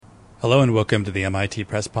Hello and welcome to the MIT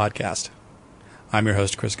Press Podcast. I'm your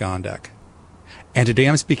host, Chris Gondek. And today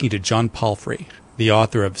I'm speaking to John Palfrey, the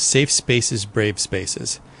author of Safe Spaces, Brave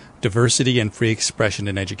Spaces, Diversity and Free Expression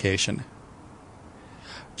in Education.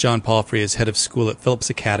 John Palfrey is head of school at Phillips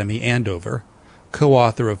Academy, Andover,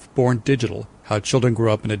 co-author of Born Digital, How Children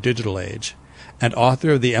Grow Up in a Digital Age, and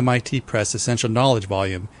author of the MIT Press Essential Knowledge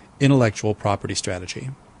volume, Intellectual Property Strategy.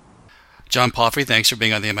 John Palfrey, thanks for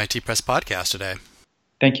being on the MIT Press Podcast today.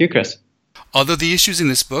 Thank you, Chris. Although the issues in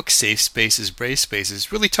this book, Safe Spaces, Brave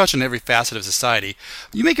Spaces, really touch on every facet of society,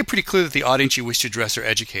 you make it pretty clear that the audience you wish to address are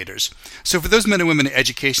educators. So for those men and women in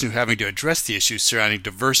education who are having to address the issues surrounding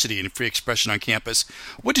diversity and free expression on campus,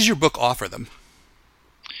 what does your book offer them?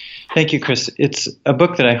 Thank you, Chris. It's a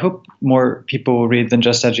book that I hope more people will read than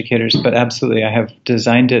just educators, but absolutely I have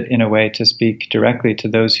designed it in a way to speak directly to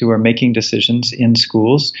those who are making decisions in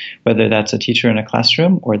schools, whether that's a teacher in a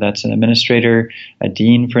classroom or that's an administrator, a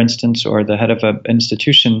dean, for instance, or the head of an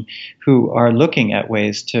institution who are looking at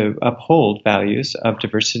ways to uphold values of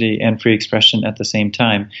diversity and free expression at the same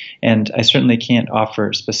time. And I certainly can't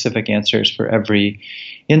offer specific answers for every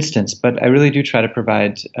instance, but I really do try to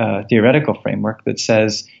provide a theoretical framework that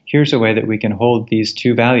says, here's a way that we can hold these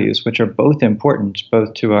two values, which are both important,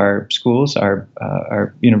 both to our schools,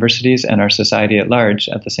 our universities, and our society at large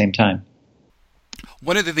at the same time.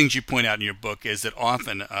 One of the things you point out in your book is that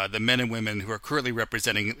often the men and women who are currently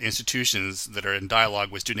representing institutions that are in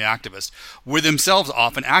dialogue with student activists were themselves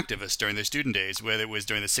often activists during their student days, whether it was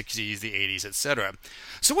during the 60s, the 80s, etc.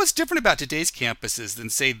 So what's different about today's campuses than,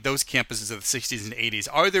 say, those campuses of the 60s and 80s?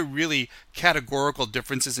 Are there really categorical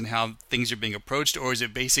differences in how things are being approached, or is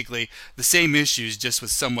it basically the same issues just with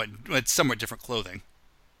somewhat different clothing?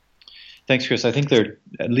 Thanks, Chris. I think there are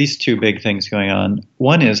at least two big things going on.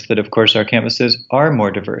 One is that, of course, our campuses are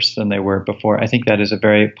more diverse than they were before. I think that is a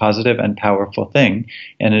very positive and powerful thing.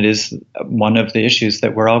 And it is one of the issues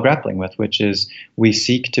that we're all grappling with, which is we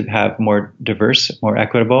seek to have more diverse, more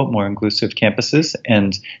equitable, more inclusive campuses.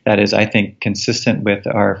 And that is, I think, consistent with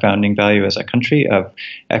our founding value as a country of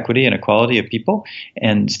equity and equality of people.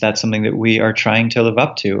 And that's something that we are trying to live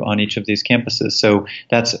up to on each of these campuses. So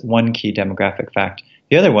that's one key demographic fact.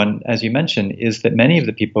 The other one, as you mentioned, is that many of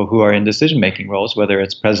the people who are in decision-making roles, whether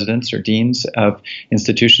it's presidents or deans of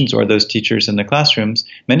institutions or those teachers in the classrooms,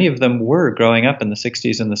 many of them were growing up in the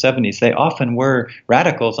 60s and the 70s. They often were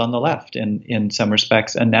radicals on the left in some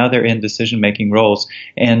respects, and now they're in decision-making roles.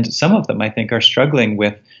 And some of them, I think, are struggling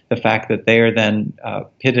with the fact that they are then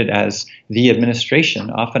pitted as the administration,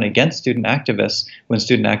 often against student activists, when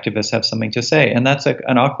student activists have something to say. And that's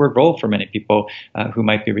an awkward role for many people who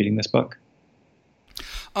might be reading this book.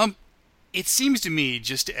 It seems to me,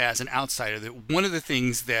 just as an outsider, that one of the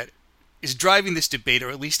things that is driving this debate, or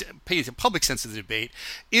at least paying the public sense of the debate,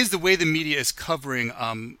 is the way the media is covering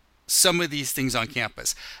some of these things on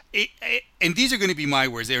campus. And these are going to be my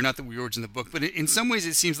words. They are not the words in the book. But in some ways,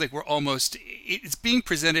 it seems like it's being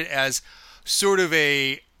presented as sort of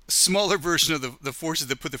a smaller version of the forces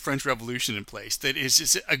that put the French Revolution in place, that is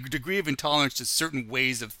just a degree of intolerance to certain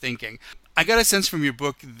ways of thinking. I got a sense from your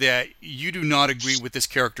book that you do not agree with this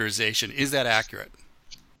characterization. Is that accurate?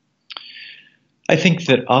 I think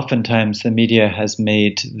that oftentimes the media has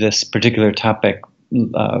made this particular topic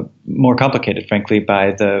more complicated, frankly,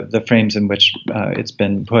 by the frames in which it's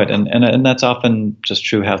been put. And that's often just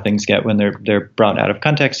true how things get when they're brought out of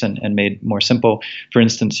context and made more simple. For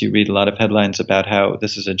instance, you read a lot of headlines about how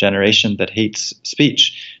this is a generation that hates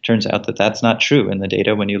speech. Turns out that that's not true in the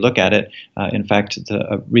data when you look at it. In fact,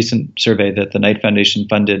 a recent survey that the Knight Foundation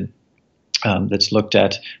funded that's looked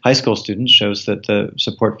at high school students shows that the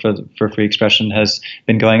support for free expression has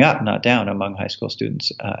been going up, not down, among high school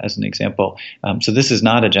students, as an example. So this is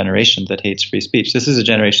not a generation that hates free speech. This is a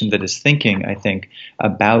generation that is thinking, I think,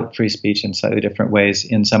 about free speech in slightly different ways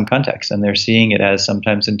in some contexts, and they're seeing it as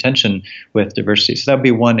sometimes in tension with diversity. So that would be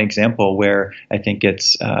one example where I think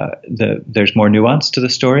there's more nuance to the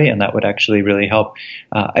story, and that would actually really help.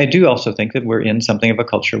 I do also think that we're in something of a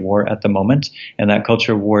culture war at the moment, and that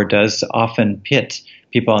culture war does often pit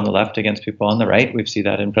people on the left against people on the right. We see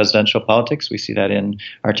that in presidential politics. We see that in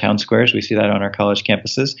our town squares. We see that on our college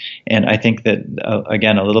campuses. And I think that,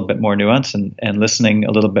 again, a little bit more nuance and listening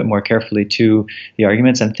a little bit more carefully to the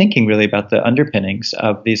arguments and thinking really about the underpinnings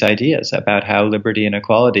of these ideas about how liberty and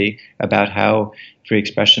equality, about how free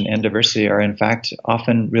expression and diversity are in fact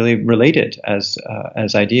often really related as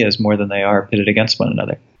ideas more than they are pitted against one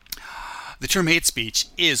another. The term hate speech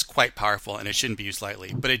is quite powerful, and it shouldn't be used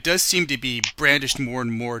lightly, but it does seem to be brandished more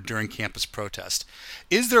and more during campus protest.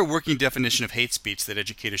 Is there a working definition of hate speech that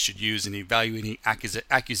educators should use in evaluating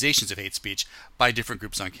accusations of hate speech by different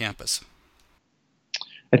groups on campus?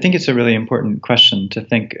 I think it's a really important question to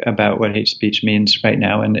think about what hate speech means right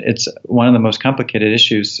now. And it's one of the most complicated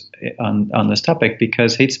issues on this topic,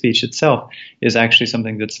 because hate speech itself is actually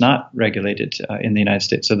something that's not regulated in the United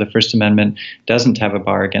States. So the First Amendment doesn't have a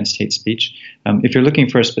bar against hate speech. If you're looking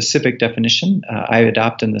for a specific definition, I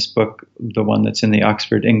adopt in this book the one that's in the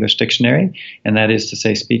Oxford English Dictionary, and that is to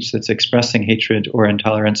say speech that's expressing hatred or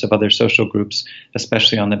intolerance of other social groups,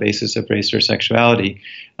 especially on the basis of race or sexuality.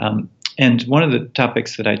 And one of the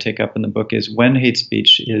topics that I take up in the book is, when hate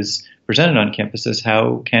speech is presented on campuses,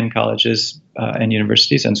 how can colleges and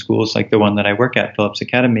universities and schools like the one that I work at, Phillips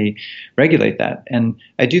Academy, regulate that? And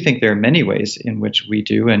I do think there are many ways in which we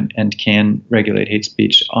do and can regulate hate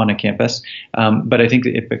speech on a campus. But I think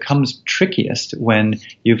that it becomes trickiest when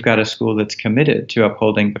you've got a school that's committed to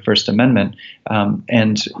upholding the First Amendment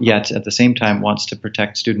and yet at the same time wants to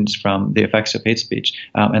protect students from the effects of hate speech.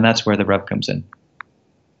 And that's where the rub comes in.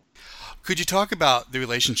 Could you talk about the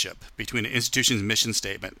relationship between an institution's mission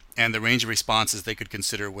statement and the range of responses they could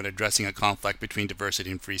consider when addressing a conflict between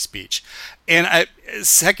diversity and free speech? And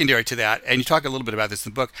secondary to that, and you talk a little bit about this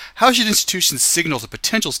in the book, how should institutions signal to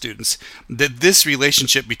potential students that this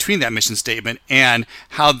relationship between that mission statement and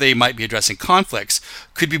how they might be addressing conflicts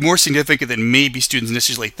could be more significant than maybe students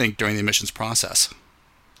initially think during the admissions process?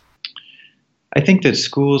 I think that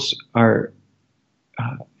schools are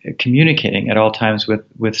communicating at all times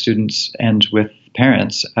with students and with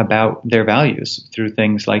parents about their values through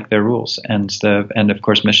things like their rules and of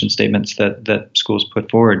course mission statements that schools put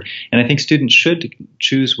forward. And I think students should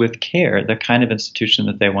choose with care the kind of institution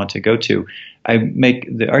that they want to go to. I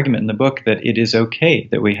make the argument in the book that it is okay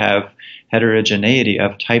that we have heterogeneity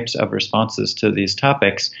of types of responses to these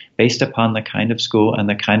topics based upon the kind of school and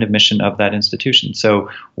the kind of mission of that institution. So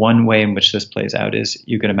one way in which this plays out is,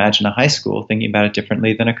 you can imagine a high school thinking about it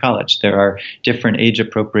differently than a college. There are different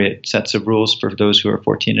age-appropriate sets of rules for those who are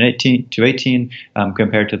 14 and 18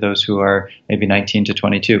 compared to those who are maybe 19 to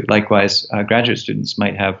 22. Likewise, graduate students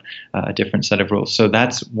might have a different set of rules. So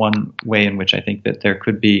that's one way in which I think that there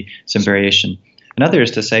could be some variation. Another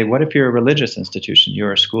is to say, what if you're a religious institution?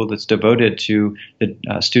 You're a school that's devoted to the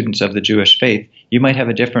students of the Jewish faith. You might have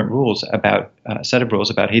a different set of rules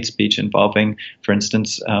about hate speech involving, for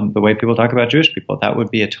instance, the way people talk about Jewish people. That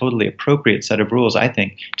would be a totally appropriate set of rules, I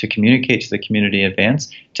think, to communicate to the community in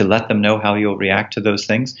advance, to let them know how you'll react to those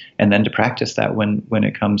things, and then to practice that when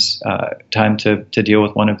it comes time to deal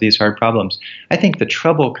with one of these hard problems. I think the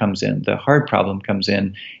trouble comes in, the hard problem comes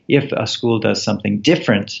in, if a school does something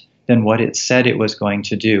different than what it said it was going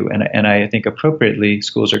to do. And I think appropriately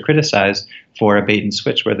schools are criticized for a bait and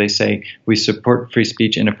switch, where they say we support free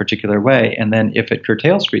speech in a particular way, and then if it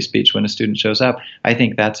curtails free speech when a student shows up, I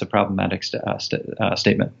think that's a problematic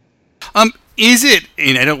statement. Is it,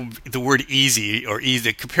 and I know the word easy or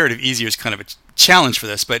easy, the comparative easier is kind of a challenge for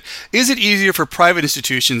this, but is it easier for private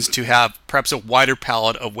institutions to have perhaps a wider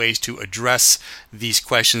palette of ways to address these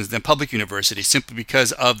questions than public universities, simply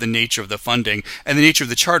because of the nature of the funding and the nature of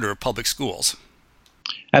the charter of public schools?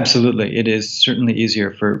 Absolutely. It is certainly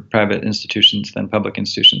easier for private institutions than public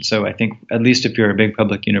institutions. So I think, at least if you're a big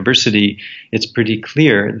public university, it's pretty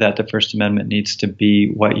clear that the First Amendment needs to be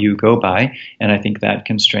what you go by. And I think that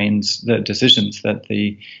constrains the decisions that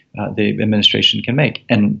the administration can make.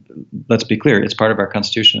 And let's be clear, it's part of our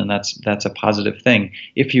Constitution, and that's a positive thing.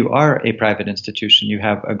 If you are a private institution, you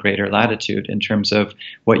have a greater latitude in terms of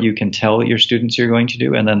what you can tell your students you're going to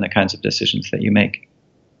do, and then the kinds of decisions that you make.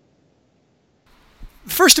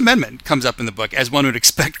 The First Amendment comes up in the book, as one would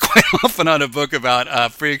expect quite often on a book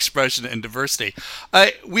about free expression and diversity.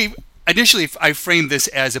 Initially, I framed this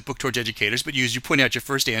as a book towards educators, but as you point out your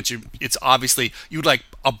first answer, it's obviously you'd like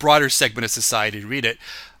a broader segment of society to read it.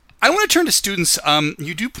 I want to turn to students.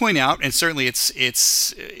 You do point out, and certainly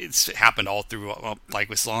it's happened all through, like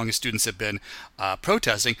as long as students have been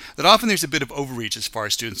protesting, that often there's a bit of overreach as far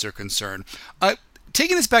as students are concerned.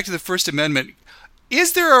 Taking this back to the First Amendment,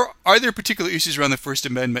 are there particular issues around the First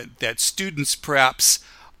Amendment that students perhaps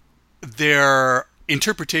their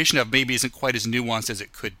interpretation of maybe isn't quite as nuanced as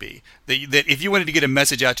it could be? That if you wanted to get a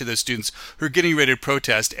message out to those students who are getting ready to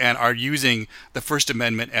protest and are using the First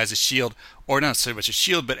Amendment as a shield, or not so much a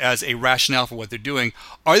shield, but as a rationale for what they're doing,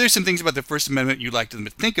 are there some things about the First Amendment you'd like them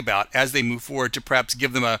to think about as they move forward to perhaps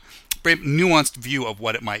give them a nuanced view of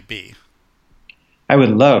what it might be? I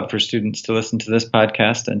would love for students to listen to this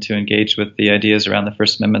podcast and to engage with the ideas around the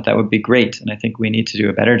First Amendment. That would be great. And I think we need to do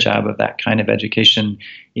a better job of that kind of education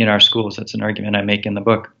in our schools. That's an argument I make in the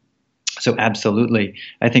book. So absolutely,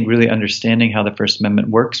 I think really understanding how the First Amendment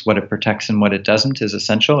works, what it protects and what it doesn't, is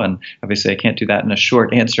essential. And obviously, I can't do that in a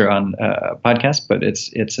short answer on a podcast, but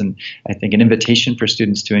it's I think an invitation for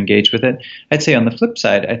students to engage with it. I'd say on the flip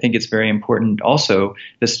side, I think it's very important also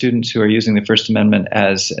the students who are using the First Amendment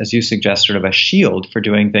as you suggest, sort of a shield for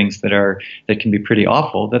doing things that can be pretty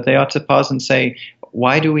awful, that they ought to pause and say,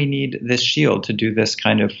 why do we need this shield to do this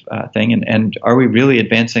kind of thing? And are we really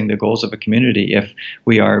advancing the goals of a community if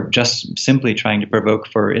we are just simply trying to provoke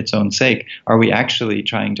for its own sake? Are we actually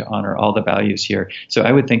trying to honor all the values here? So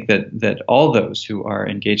I would think that all those who are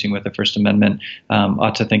engaging with the First Amendment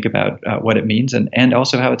ought to think about what it means and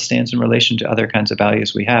also how it stands in relation to other kinds of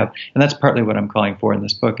values we have. And that's partly what I'm calling for in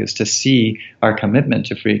this book, is to see our commitment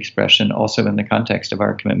to free expression also in the context of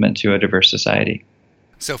our commitment to a diverse society.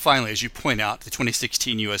 So finally, as you point out, the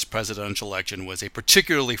 2016 U.S. presidential election was a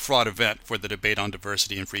particularly fraught event for the debate on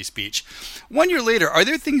diversity and free speech. 1 year later, are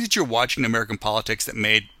there things that you're watching in American politics that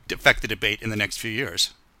may affect the debate in the next few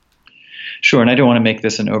years? Sure, and I don't want to make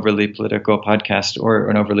this an overly political podcast or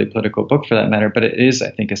an overly political book for that matter, but it is,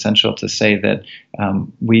 I think, essential to say that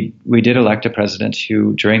we did elect a president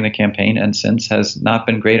who, during the campaign and since, has not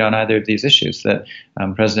been great on either of these issues, that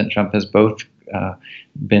President Trump has both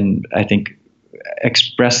been, I think,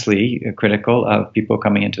 expressly critical of people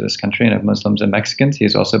coming into this country and of Muslims and Mexicans.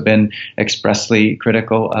 He's also been expressly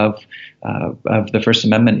critical of the First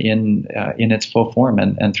Amendment in its full form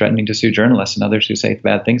and threatening to sue journalists and others who say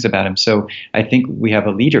bad things about him. So I think we have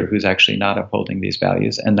a leader who's actually not upholding these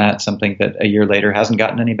values, and that's something that a year later hasn't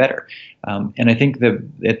gotten any better. And I think that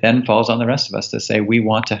it then falls on the rest of us to say we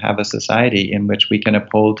want to have a society in which we can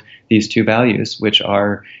uphold these two values, which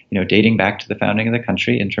are, dating back to the founding of the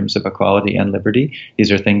country in terms of equality and liberty.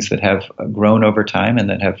 These are things that have grown over time and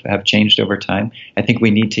that have changed over time. I think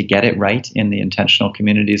we need to get it right in the intentional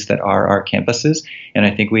communities that are our campuses. And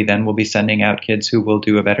I think we then will be sending out kids who will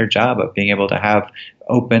do a better job of being able to have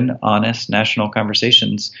open, honest, national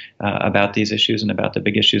conversations about these issues and about the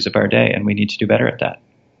big issues of our day. And we need to do better at that.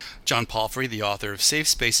 John Palfrey, the author of Safe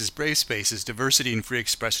Spaces, Brave Spaces, Diversity and Free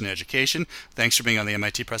Expression in Education. Thanks for being on the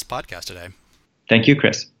MIT Press podcast today. Thank you,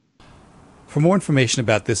 Chris. For more information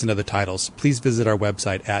about this and other titles, please visit our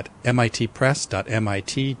website at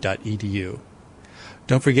mitpress.mit.edu.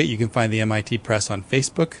 Don't forget you can find the MIT Press on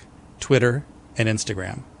Facebook, Twitter, and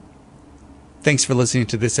Instagram. Thanks for listening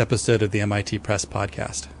to this episode of the MIT Press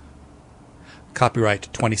podcast. Copyright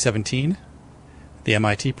 2017, the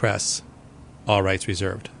MIT Press, all rights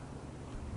reserved.